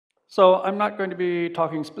So I'm not going to be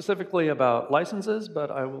talking specifically about licenses, but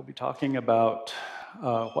I will be talking about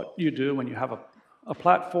what you do when you have a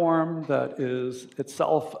platform that is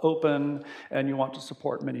itself open and you want to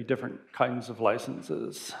support many different kinds of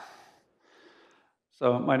licenses.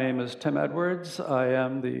 So my name is Tim Edwards. I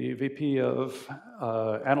am the VP of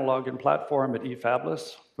Analog and Platform at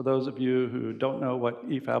efabless. For those of you who don't know what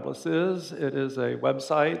efabless is, it is a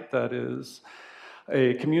website that is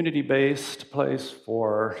a community-based place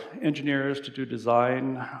for engineers to do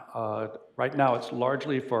design. Right now it's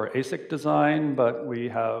largely for ASIC design, but we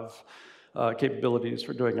have capabilities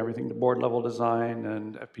for doing everything to board-level design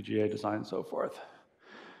and FPGA design and so forth.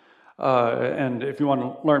 And if you want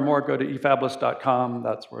to learn more, go to efabless.com.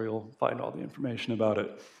 That's where you'll find all the information about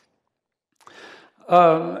it.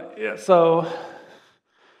 So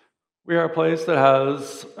we are a place that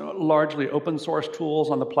has largely open source tools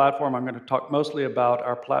on the platform. I'm going to talk mostly about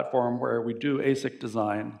our platform where we do ASIC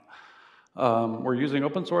design. We're using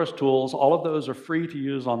open source tools. All of those are free to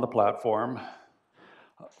use on the platform.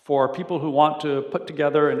 For people who want to put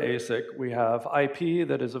together an ASIC, we have IP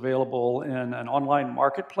that is available in an online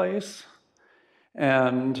marketplace.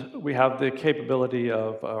 And we have the capability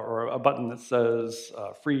of, or a button that says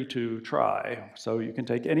free to try. So you can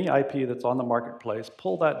take any IP that's on the marketplace,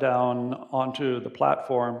 pull that down onto the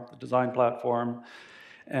platform, the design platform,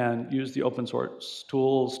 and use the open source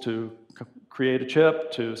tools to create a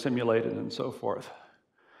chip, to simulate it, and so forth.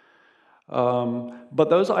 But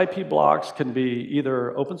those IP blocks can be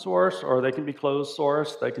either open source or they can be closed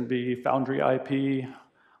source. They can be foundry IP.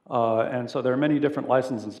 And so there are many different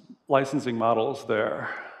licensing models there.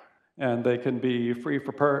 And they can be free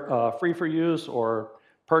for use or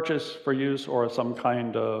purchase for use or some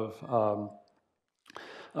kind of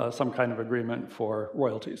agreement for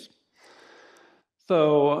royalties.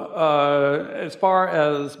 So as far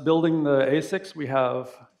as building the ASICs, we have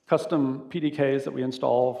custom PDKs that we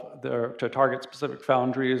install there to target specific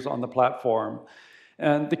foundries on the platform.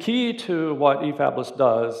 And the key to what efabless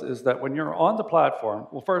does is that when you're on the platform,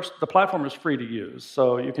 well, first, the platform is free to use.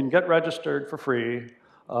 So you can get registered for free.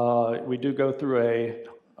 We do go through a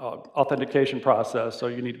authentication process, so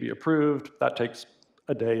you need to be approved. That takes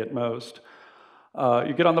a day at most.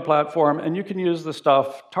 You get on the platform, and you can use the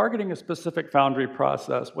stuff targeting a specific foundry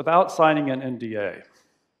process without signing an NDA.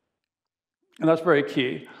 And that's very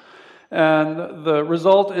key. And the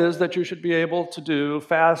result is that you should be able to do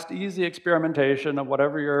fast, easy experimentation of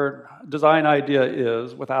whatever your design idea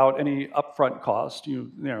is without any upfront cost.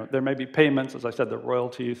 You know, there may be payments, as I said, the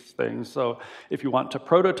royalties things. So if you want to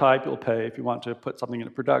prototype, you'll pay. If you want to put something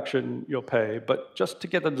into production, you'll pay. But just to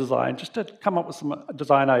get the design, just to come up with some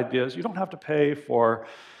design ideas, you don't have to pay for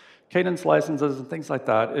cadence licenses and things like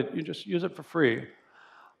that. You just use it for free.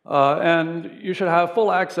 And you should have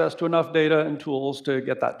full access to enough data and tools to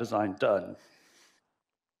get that design done.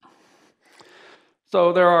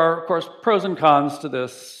 So there are, of course, pros and cons to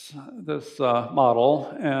this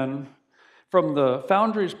model. And from the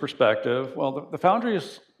foundry's perspective, well, the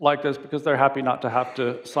foundries like this because they're happy not to have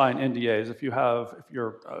to sign NDAs. If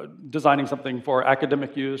you're designing something for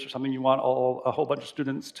academic use or something you want a whole bunch of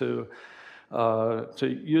students to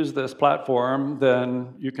use this platform,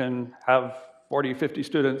 then you can have 40, 50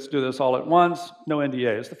 students do this all at once, no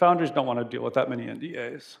NDAs. The foundries don't want to deal with that many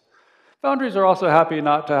NDAs. Foundries are also happy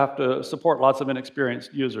not to have to support lots of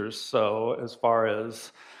inexperienced users. So as far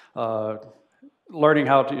as learning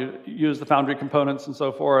how to use the foundry components and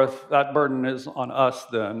so forth, that burden is on us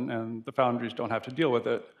then, and the foundries don't have to deal with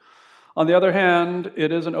it. On the other hand,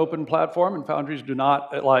 it is an open platform, and foundries do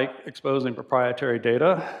not like exposing proprietary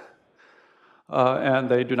data, and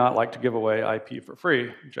they do not like to give away IP for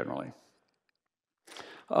free, generally.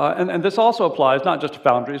 And this also applies not just to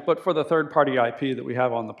foundries, but for the third-party IP that we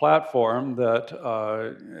have on the platform, that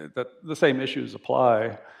the same issues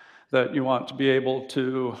apply, that you want to be able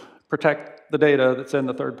to protect the data that's in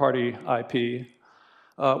the third-party IP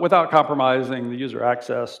without compromising the user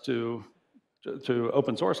access to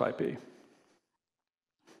open source IP.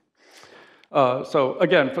 So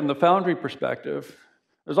again, from the foundry perspective,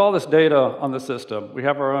 there's all this data on the system. We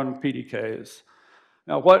have our own PDKs.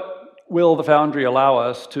 Now, what will the foundry allow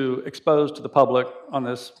us to expose to the public on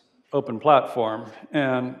this open platform?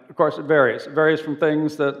 And of course, it varies. It varies from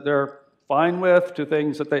things that they're fine with to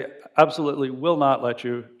things that they absolutely will not let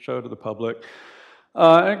you show to the public.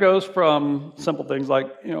 And it goes from simple things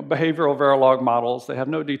like behavioral Verilog models. They have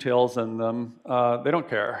no details in them. They don't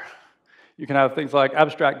care. You can have things like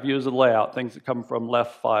abstract views of the layout, things that come from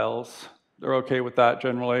left files. They're okay with that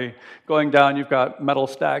generally. Going down, you've got metal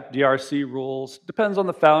stack DRC rules. Depends on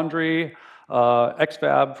the foundry.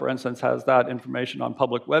 Xfab, for instance, has that information on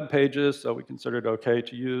public web pages, so we consider it okay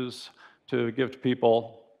to use, to give to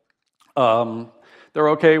people. They're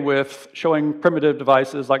okay with showing primitive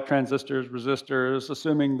devices like transistors, resistors,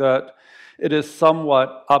 assuming that it is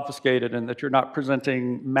somewhat obfuscated and that you're not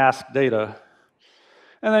presenting masked data.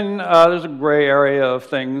 And then there's a gray area of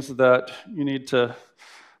things that you need to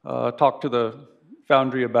talk to the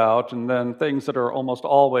foundry about, and then things that are almost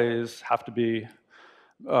always have to be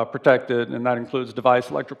protected, and that includes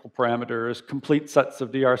device electrical parameters, complete sets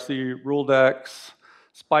of DRC rule decks,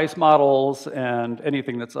 SPICE models, and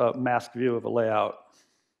anything that's a masked view of a layout.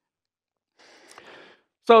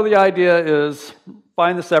 So the idea is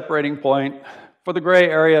find the separating point. For the gray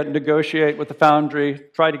area, negotiate with the foundry.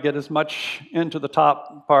 Try to get as much into the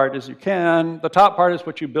top part as you can. The top part is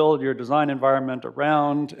what you build your design environment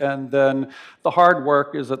around, and then the hard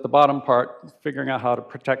work is at the bottom part, figuring out how to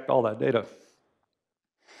protect all that data.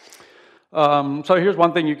 So here's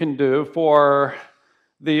one thing you can do for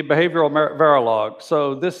the behavioral Verilog.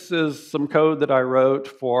 So this is some code that I wrote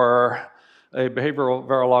for a behavioral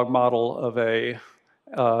Verilog model of a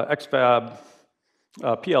Xfab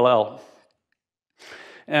PLL.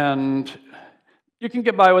 And you can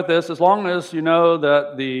get by with this as long as you know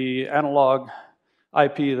that the analog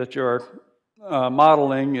IP that you're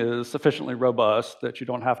modeling is sufficiently robust, that you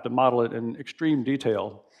don't have to model it in extreme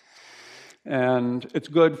detail. And it's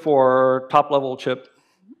good for top-level chip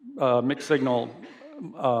mixed signal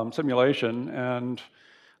simulation and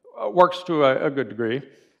works to a good degree.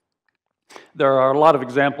 There are a lot of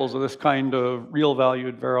examples of this kind of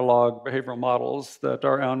real-valued Verilog behavioral models that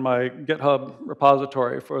are on my GitHub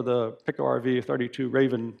repository for the PICORV32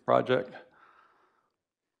 Raven project.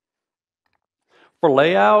 For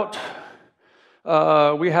layout,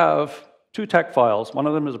 we have two TeX files. One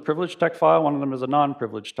of them is a privileged TeX file, one of them is a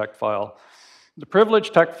non-privileged TeX file. The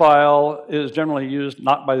privileged TeX file is generally used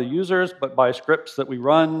not by the users, but by scripts that we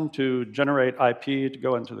run to generate IP to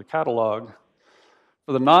go into the catalog.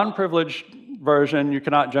 For the non-privileged version, you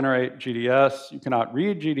cannot generate GDS, you cannot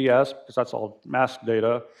read GDS because that's all masked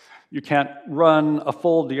data. You can't run a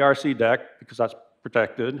full DRC deck because that's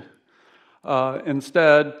protected.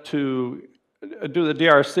 Instead, to do the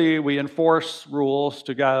DRC, we enforce rules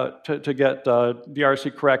to get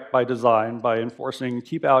DRC correct by design, by enforcing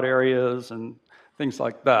keep out areas and things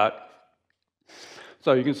like that.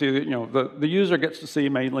 So you can see that the user gets to see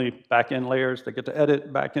mainly back-end layers. They get to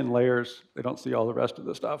edit back-end layers. They don't see all the rest of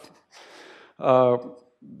the stuff.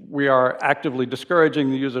 We are actively discouraging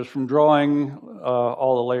the users from drawing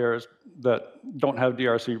all the layers that don't have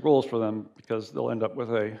DRC rules for them because they'll end up with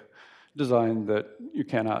a design that you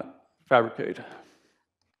cannot fabricate.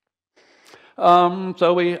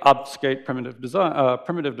 So we obfuscate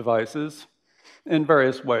primitive devices in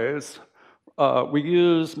various ways. We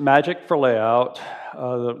use Magic for layout,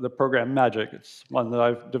 the program Magic. It's one that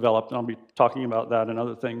I've developed, and I'll be talking about that and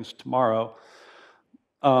other things tomorrow.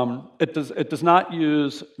 It does not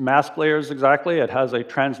use mask layers exactly. It has a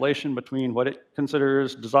translation between what it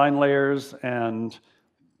considers design layers and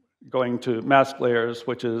going to mask layers,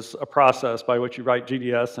 which is a process by which you write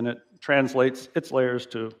GDS, and it translates its layers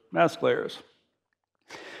to mask layers.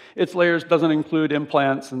 Its layers doesn't include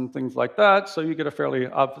implants and things like that, so you get a fairly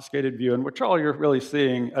obfuscated view, in which all you're really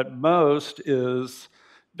seeing at most is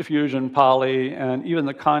diffusion, poly, and even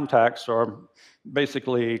the contacts are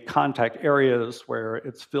basically contact areas where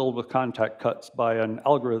it's filled with contact cuts by an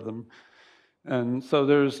algorithm. And so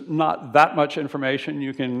there's not that much information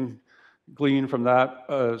you can glean from that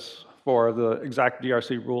as for the exact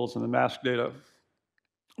DRC rules and the mask data.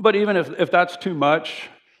 But even if that's too much,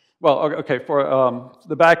 well, okay, for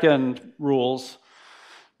the back-end rules,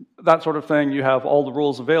 that sort of thing, you have all the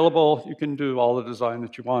rules available, you can do all the design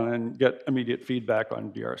that you want and get immediate feedback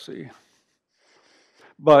on DRC.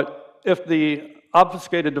 But if the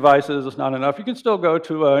obfuscated devices is not enough, you can still go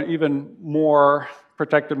to an even more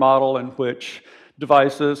protected model in which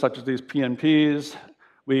devices such as these PNPs,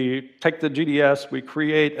 we take the GDS, we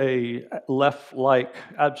create a LEF-like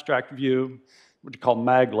abstract view, which we call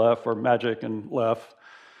MagLEF or Magic and LEF,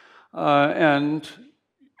 and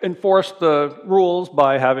enforce the rules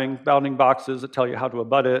by having bounding boxes that tell you how to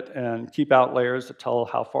abut it and keep out layers that tell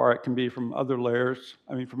how far it can be from other layers,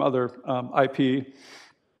 from other IP.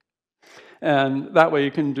 And that way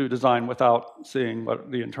you can do design without seeing what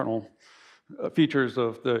the internal features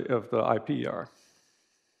of the IP are.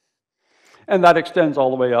 And that extends all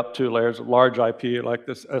the way up to layers of large IP, like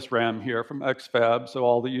this SRAM here from Xfab. So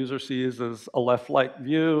all the user sees is a left-like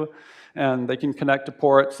view, and they can connect to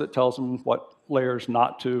ports that tells them what layers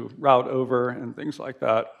not to route over and things like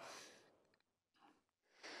that.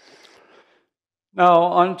 Now,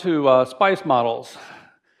 on to SPICE models.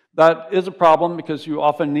 That is a problem because you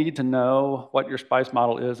often need to know what your SPICE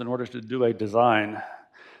model is in order to do a design.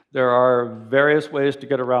 There are various ways to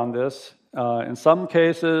get around this. In some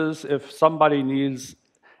cases, if somebody needs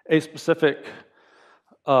a specific,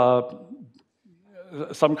 some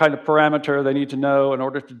kind of parameter they need to know in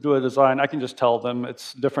order to do a design, I can just tell them.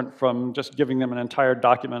 It's different from just giving them an entire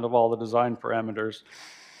document of all the design parameters.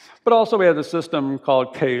 But also we have the system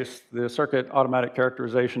called CASE, the Circuit Automatic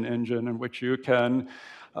Characterization Engine, in which you can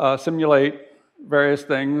simulate various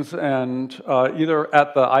things and either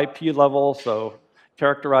at the IP level, so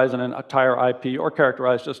characterize an entire IP, or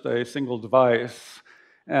characterize just a single device.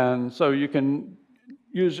 And so you can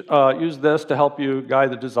use this to help you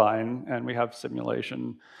guide the design, and we have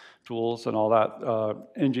simulation tools and all that.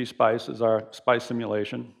 ngSpice is our SPICE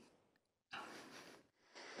simulation.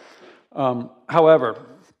 However,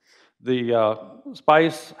 the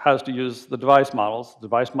SPICE has to use the device models.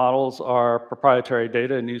 Device models are proprietary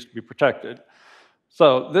data and needs to be protected.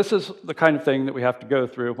 So this is the kind of thing that we have to go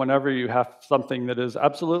through whenever you have something that is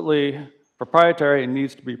absolutely proprietary and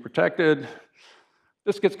needs to be protected.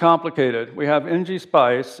 This gets complicated. We have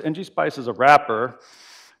ngSpice. ngSpice is a wrapper.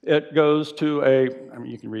 It goes to I mean,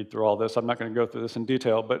 you can read through all this. I'm not going to go through this in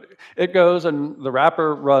detail, but it goes and the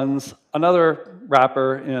wrapper runs another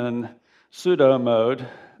wrapper in pseudo mode.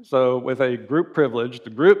 So with a group privilege, the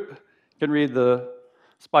group can read the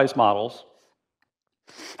SPICE models.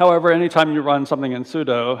 However, anytime you run something in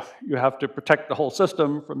pseudo, you have to protect the whole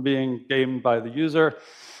system from being gamed by the user.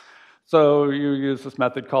 So you use this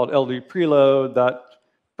method called LD preload that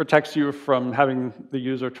protects you from having the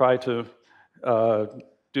user try to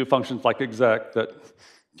do functions like exec that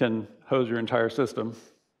can hose your entire system.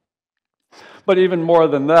 But even more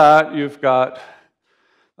than that, you've got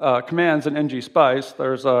commands in ngSpice.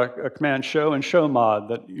 There's a command show and show mod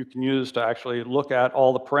that you can use to actually look at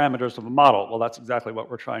all the parameters of a model. Well, that's exactly what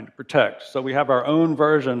we're trying to protect. So we have our own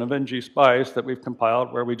version of ngSpice that we've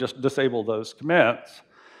compiled where we just disable those commands.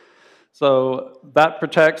 So that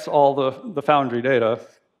protects all the foundry data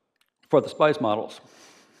for the SPICE models.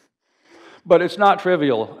 But it's not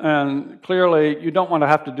trivial, and clearly you don't want to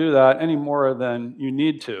have to do that any more than you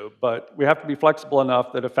need to, but we have to be flexible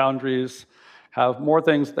enough that if foundries have more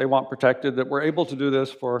things they want protected, that we're able to do this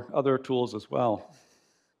for other tools as well.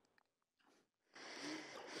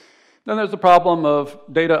 Then there's the problem of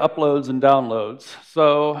data uploads and downloads.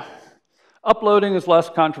 So uploading is less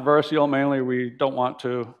controversial. Mainly we don't want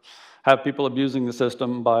to have people abusing the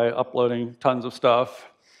system by uploading tons of stuff.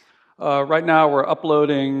 Right now we're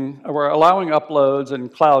allowing uploads in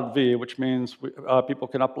Cloud V, which means people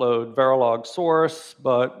can upload Verilog source,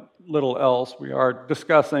 but little else. We are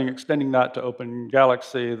discussing extending that to Open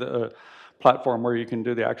Galaxy, the platform where you can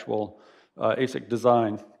do the actual ASIC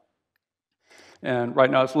design. And right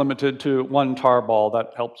now it's limited to one tarball.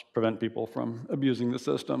 That helps prevent people from abusing the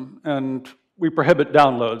system. And we prohibit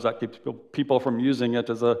downloads. That keeps people from using it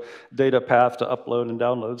as a data path to upload and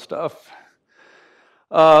download stuff.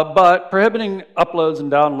 But prohibiting uploads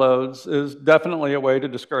and downloads is definitely a way to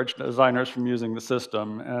discourage designers from using the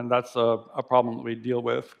system, and that's a problem that we deal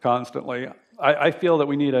with constantly. I feel that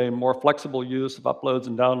we need a more flexible use of uploads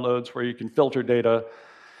and downloads where you can filter data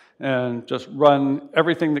and just run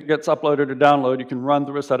everything that gets uploaded or downloaded. You can run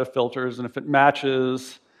through a set of filters, and if it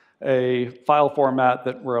matches a file format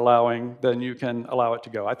that we're allowing, then you can allow it to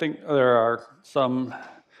go. I think there are some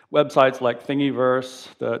websites like Thingiverse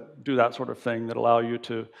that do that sort of thing, that allow you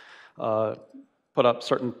to put up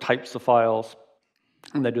certain types of files,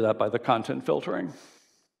 and they do that by the content filtering.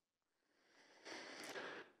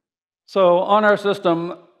 So on our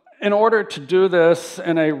system, in order to do this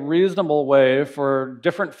in a reasonable way for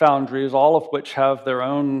different foundries, all of which have their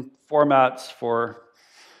own formats for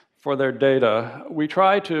their data, we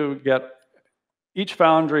try to get each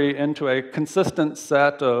foundry into a consistent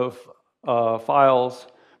set of files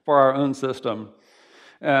for our own system.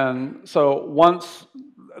 And so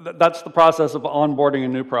that's the process of onboarding a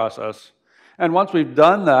new process. And once we've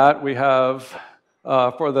done that, we have,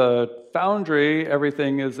 for the foundry,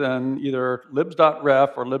 everything is in either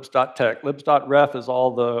libs.ref or libs.tech. Libs.ref is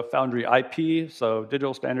all the foundry IP, so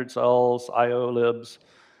digital standard cells, IO libs,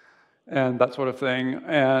 and that sort of thing.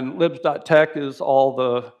 And libs.tech is all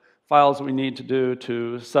the files that we need to do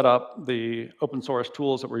to set up the open source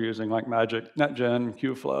tools that we're using, like Magic, NetGen,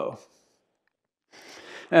 Qflow.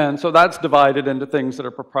 And so that's divided into things that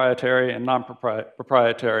are proprietary and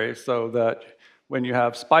non-proprietary, so that when you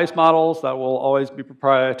have SPICE models, that will always be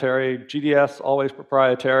proprietary. GDS, always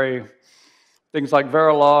proprietary. Things like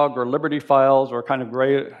Verilog or Liberty files are kind of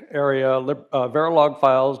gray area. Verilog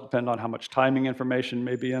files depend on how much timing information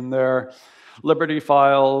may be in there. Liberty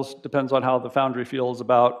files depends on how the foundry feels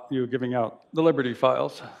about you giving out the Liberty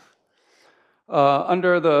files.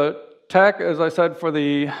 Under the tech, as I said, for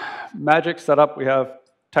the Magic setup, we have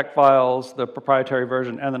tech files, the proprietary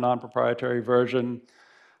version and the non-proprietary version.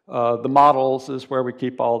 The models is where we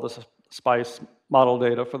keep all the SPICE model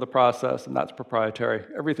data for the process, and that's proprietary.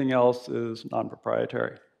 Everything else is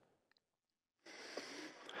non-proprietary.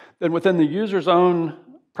 Then within the user's own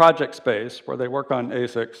project space, where they work on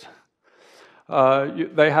ASICs,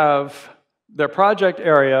 they have their project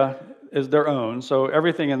area is their own, so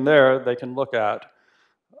everything in there they can look at.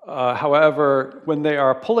 However, when they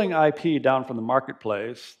are pulling IP down from the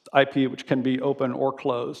marketplace, IP which can be open or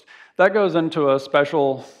closed, that goes into a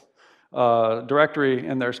special directory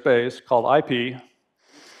in their space called IP.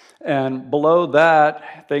 And below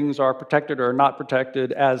that, things are protected or not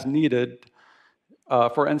protected as needed.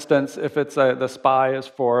 For instance, if it's the SPI is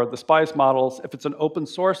for the SPICE models, if it's an open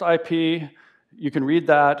source IP, you can read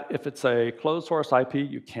that. If it's a closed source IP,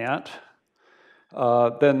 you can't.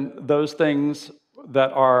 Then those things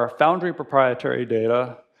that are foundry proprietary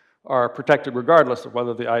data are protected regardless of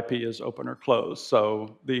whether the IP is open or closed.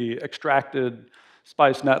 So the extracted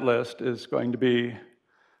SPICE netlist is going to be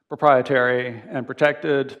proprietary and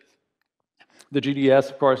protected. The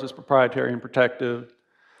GDS, of course, is proprietary and protected.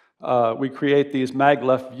 We create these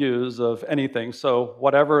mag-left views of anything. So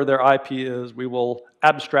whatever their IP is, we will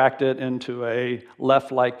abstract it into a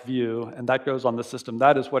left-like view, and that goes on the system.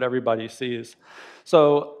 That is what everybody sees.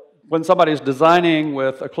 So when somebody's designing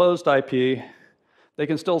with a closed IP, they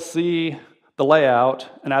can still see the layout,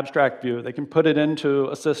 an abstract view. They can put it into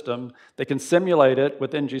a system. They can simulate it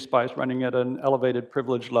with ngSpice running at an elevated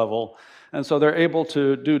privilege level. And so they're able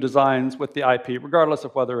to do designs with the IP, regardless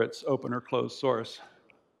of whether it's open or closed source.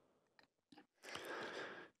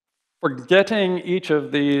 For getting each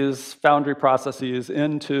of these foundry processes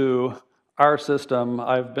into our system,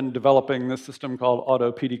 I've been developing this system called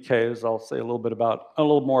Auto PDKs. I'll say a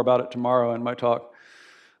little more about it tomorrow in my talk.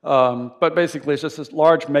 But basically, it's just this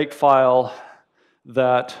large make file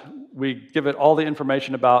that we give it all the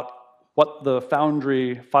information about what the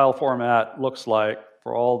foundry file format looks like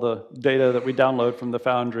for all the data that we download from the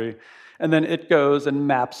foundry. And then it goes and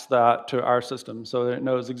maps that to our system so that it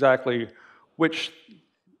knows exactly which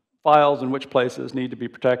files in which places need to be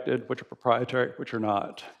protected, which are proprietary, which are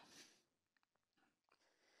not.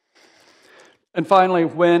 And finally,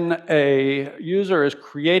 when a user is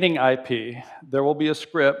creating IP, there will be a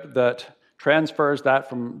script that transfers that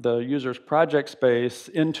from the user's project space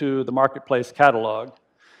into the marketplace catalog.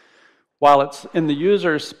 While it's in the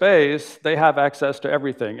user's space, they have access to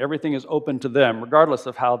everything. Everything is open to them, regardless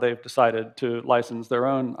of how they've decided to license their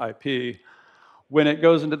own IP. When it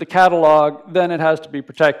goes into the catalog, then it has to be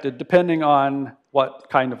protected depending on what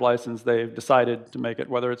kind of license they've decided to make it,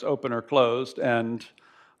 whether it's open or closed. And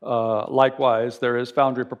likewise, there is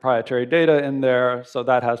foundry proprietary data in there, so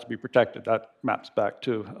that has to be protected. That maps back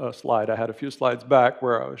to a slide I had a few slides back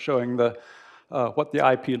where I was showing what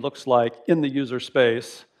the IP looks like in the user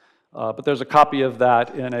space. But there's a copy of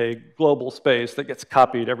that in a global space that gets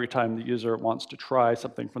copied every time the user wants to try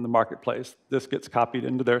something from the marketplace. This gets copied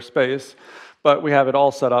into their space, but we have it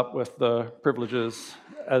all set up with the privileges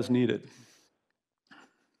as needed.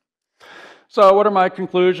 So what are my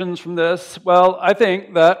conclusions from this? Well, I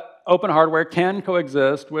think that open hardware can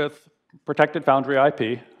coexist with protected foundry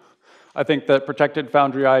IP. I think that protected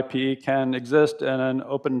foundry IP can exist in an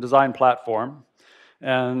open design platform.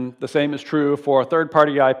 And the same is true for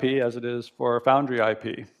third-party IP as it is for foundry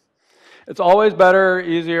IP. It's always better,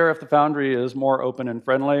 easier if the foundry is more open and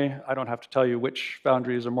friendly. I don't have to tell you which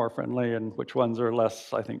foundries are more friendly and which ones are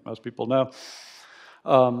less. I think most people know.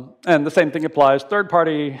 And the same thing applies.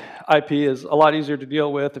 Third-party IP is a lot easier to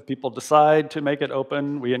deal with if people decide to make it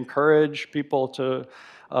open. We encourage people to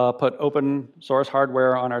put open source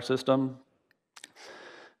hardware on our system.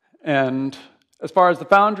 And as far as the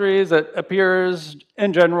foundries, it appears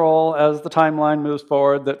in general, as the timeline moves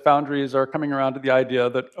forward, that foundries are coming around to the idea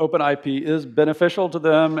that open IP is beneficial to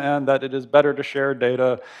them and that it is better to share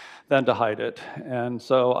data than to hide it. And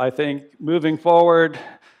so I think moving forward,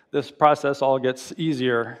 this process all gets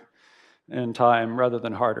easier in time rather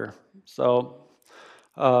than harder. So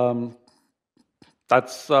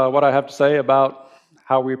that's what I have to say about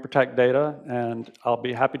how we protect data, and I'll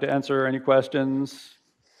be happy to answer any questions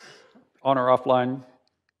on or offline.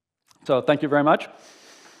 So thank you very much.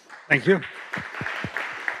 Thank you.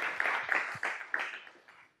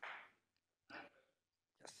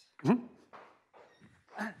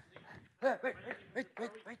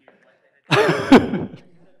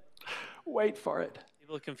 Wait for it.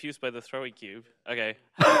 People are confused by the throwy cube. Okay.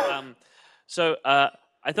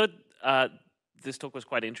 I thought this talk was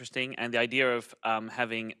quite interesting, and the idea of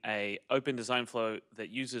having a open design flow that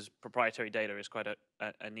uses proprietary data is quite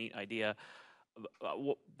a neat idea.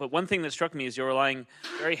 But one thing that struck me is you're relying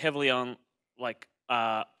very heavily on like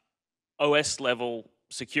OS level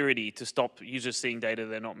security to stop users seeing data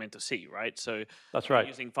they're not meant to see, right? So That's you're right.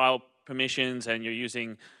 using file permissions and you're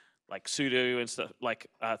using like sudo and stuff, like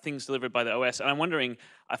things delivered by the OS. And I'm wondering,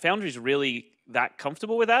 are foundries really that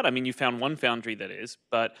comfortable with that? I mean, you found one foundry that is,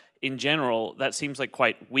 but in general, that seems like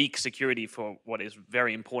quite weak security for what is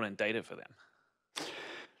very important data for them.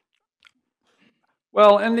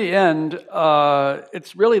 Well, in the end,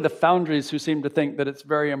 it's really the foundries who seem to think that it's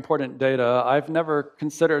very important data. I've never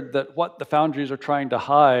considered that what the foundries are trying to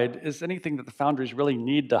hide is anything that the foundries really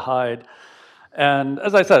need to hide. And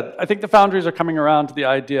as I said, I think the foundries are coming around to the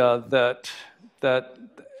idea that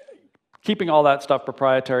keeping all that stuff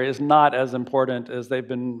proprietary is not as important as they've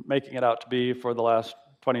been making it out to be for the last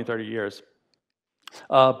 20, 30 years.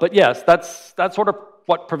 But yes, that's sort of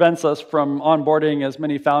what prevents us from onboarding as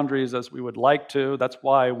many foundries as we would like to. That's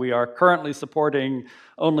why we are currently supporting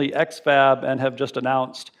only XFab and have just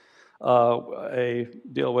announced a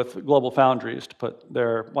deal with Global Foundries to put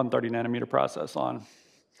their 130 nanometer process on.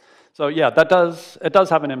 So yeah, it does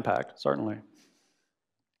have an impact, certainly.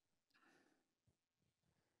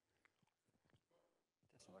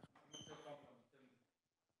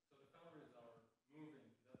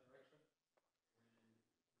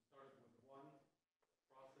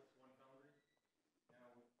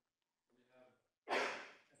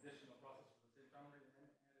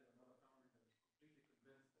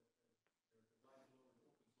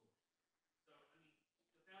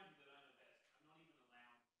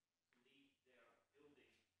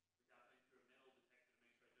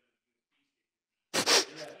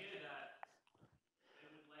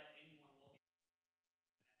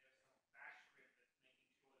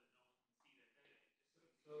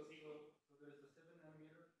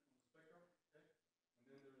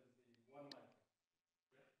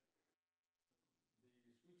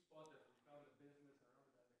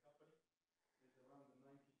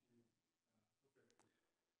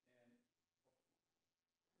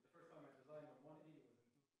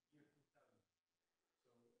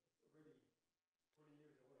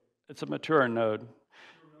 It's a mature node.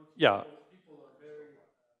 Yeah.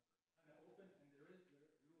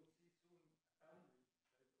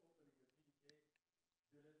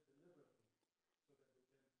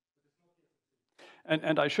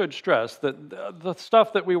 And I should stress that the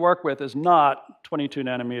stuff that we work with is not 22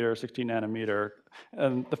 nanometer, 16 nanometer.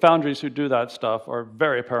 And the foundries who do that stuff are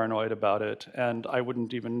very paranoid about it. And I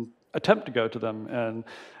wouldn't even attempt to go to them and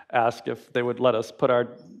ask if they would let us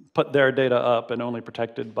put their data up and only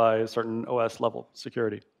protected by certain OS level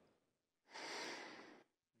security.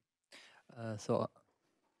 So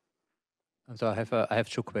I have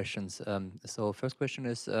two questions. So first question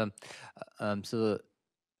is, so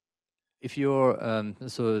if you're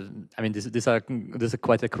so I mean this is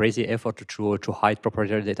quite a crazy effort to hide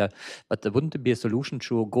proprietary data, but wouldn't it be a solution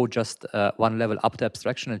to go just one level up the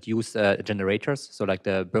abstraction and use generators, so like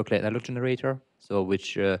the Berkeley analog generator, so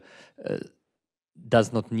which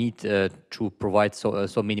does not need to provide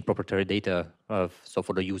so many proprietary data so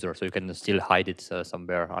for the user, so you can still hide it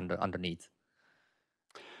somewhere underneath?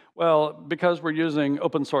 Well, because we're using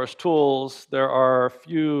open source tools, there are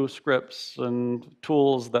few scripts and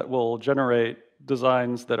tools that will generate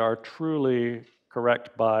designs that are truly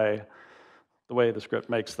correct by the way the script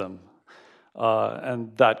makes them.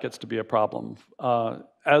 And that gets to be a problem.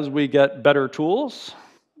 As we get better tools,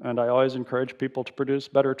 and I always encourage people to produce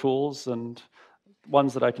better tools and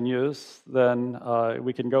ones that I can use, then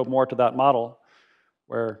we can go more to that model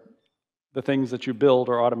where the things that you build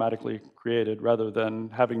are automatically created rather than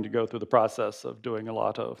having to go through the process of doing a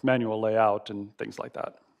lot of manual layout and things like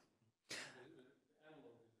that.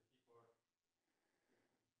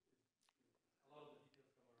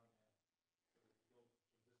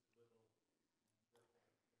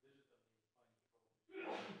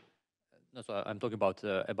 No, so I'm talking about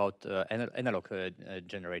analog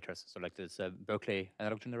generators. So like this Berkeley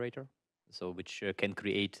analog generator, so which can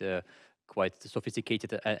create quite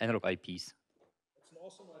sophisticated analog IPs. It's an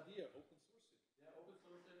awesome idea. Open source it. Yeah, open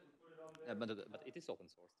source it and put it on there. But it is open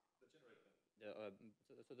source. The generator.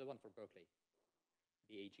 So the one for Berkeley,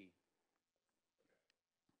 BAG.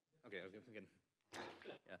 Okay. Again.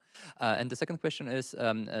 Yeah. And the second question is,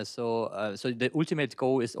 so the ultimate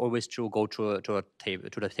goal is always to go to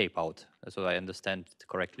the tape out. So I understand it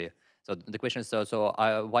correctly. So the question is,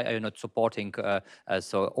 why are you not supporting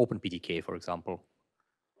so OpenPDK, for example?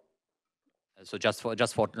 So just for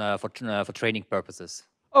training purposes.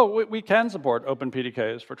 Oh, we can support open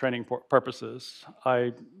PDKs for training purposes.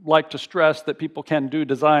 I like to stress that people can do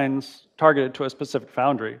designs targeted to a specific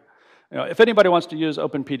foundry. You know, if anybody wants to use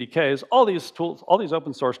open PDKs, all these tools, all these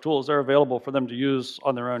open source tools are available for them to use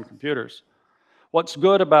on their own computers. What's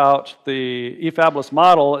good about the efabless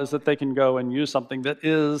model is that they can go and use something that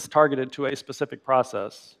is targeted to a specific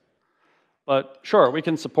process. But sure, we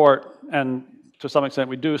can support, and to some extent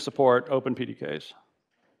we do support open PDKs.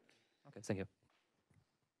 Okay, thank you.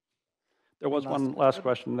 There was one last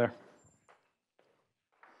question there.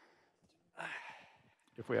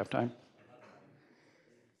 If we have time.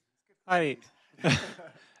 Hi.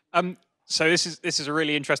 So this is a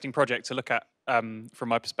really interesting project to look at from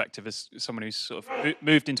my perspective as someone who's sort of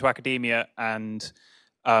moved into academia and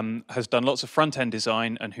has done lots of front-end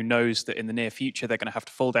design and who knows that in the near future they're going to have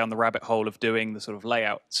to fall down the rabbit hole of doing the sort of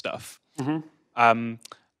layout stuff. Mm-hmm.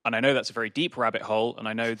 And I know that's a very deep rabbit hole, and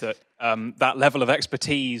I know that that level of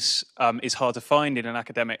expertise is hard to find in an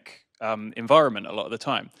academic environment a lot of the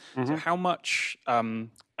time. Mm-hmm. So how much,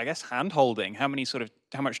 I guess, hand-holding, how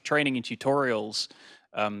much training and tutorials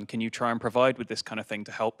can you try and provide with this kind of thing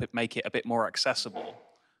to help make it a bit more accessible?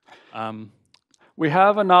 We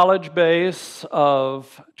have a knowledge base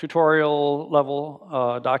of tutorial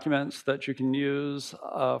level documents that you can use.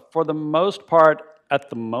 For the most part, at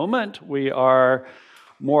the moment, we are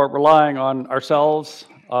more relying on ourselves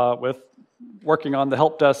with working on the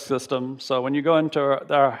help desk system. So when you go into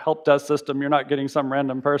our help desk system, you're not getting some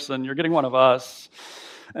random person, you're getting one of us.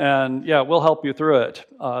 And yeah, we'll help you through it.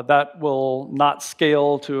 That will not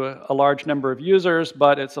scale to a large number of users,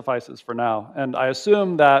 but it suffices for now. And I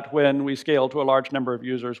assume that when we scale to a large number of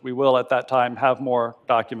users, we will at that time have more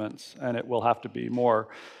documents, and it will have to be more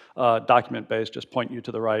document-based. Just point you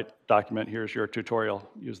to the right document. Here's your tutorial.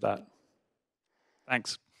 Use that.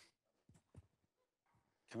 Thanks.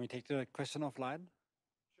 Can we take the question offline?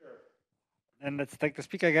 Sure. And let's take the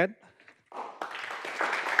speaker again.